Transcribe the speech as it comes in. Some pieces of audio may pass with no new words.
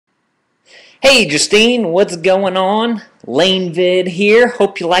Hey Justine, what's going on? Lane Vid here.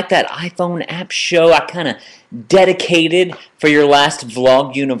 Hope you like that iPhone app show I kind of dedicated for your last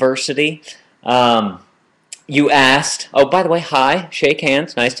Vlog University. You asked, oh, by the way, hi, shake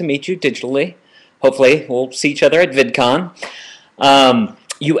hands, nice to meet you digitally. Hopefully we'll see each other at VidCon.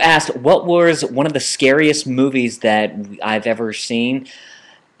 You asked what was one of the scariest movies that I've ever seen.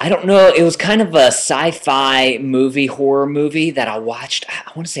 I don't know, it was kind of a sci-fi movie, horror movie that I watched.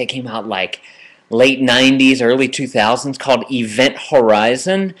 I want to say it came out like late 90s, early 2000s, called Event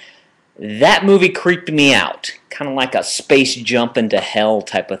Horizon. That movie creeped me out, kind of like a space jump into hell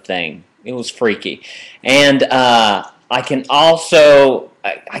type of thing. It was freaky. And I can also,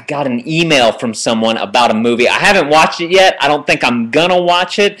 I got an email from someone about a movie. I haven't watched it yet. I don't think I'm gonna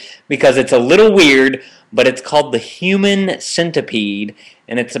watch it because it's a little weird, but it's called The Human Centipede,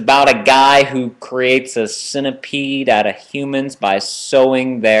 and it's about a guy who creates a centipede out of humans by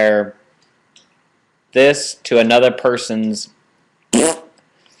sewing this to another person's, if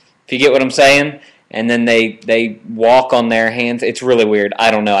you get what I'm saying, and then they walk on their hands. It's really weird. I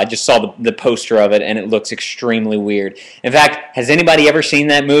don't know. I just saw the poster of it, and it looks extremely weird. In fact, has anybody ever seen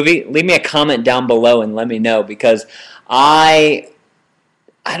that movie? Leave me a comment down below and let me know, because I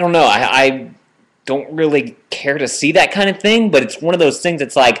don't know. I don't really care to see that kind of thing, but it's one of those things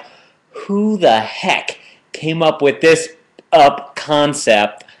that's like, who the heck came up with this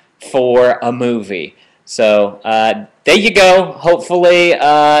concept for a movie? So there you go. Hopefully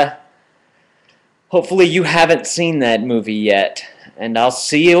you haven't seen that movie yet, and I'll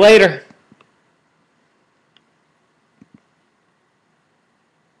see you later.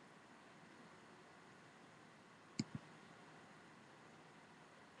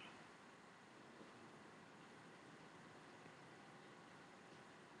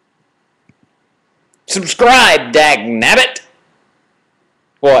 Subscribe, dagnabbit!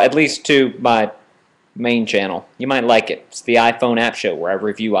 Well, at least to my main channel. You might like it. It's the iPhone App Show, where I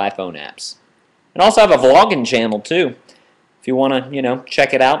review iPhone apps. And also have a vlogging channel, too. If you want to,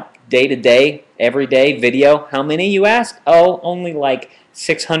 check it out. Day-to-day, everyday video. How many, you ask? Oh, only like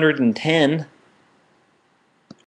 610.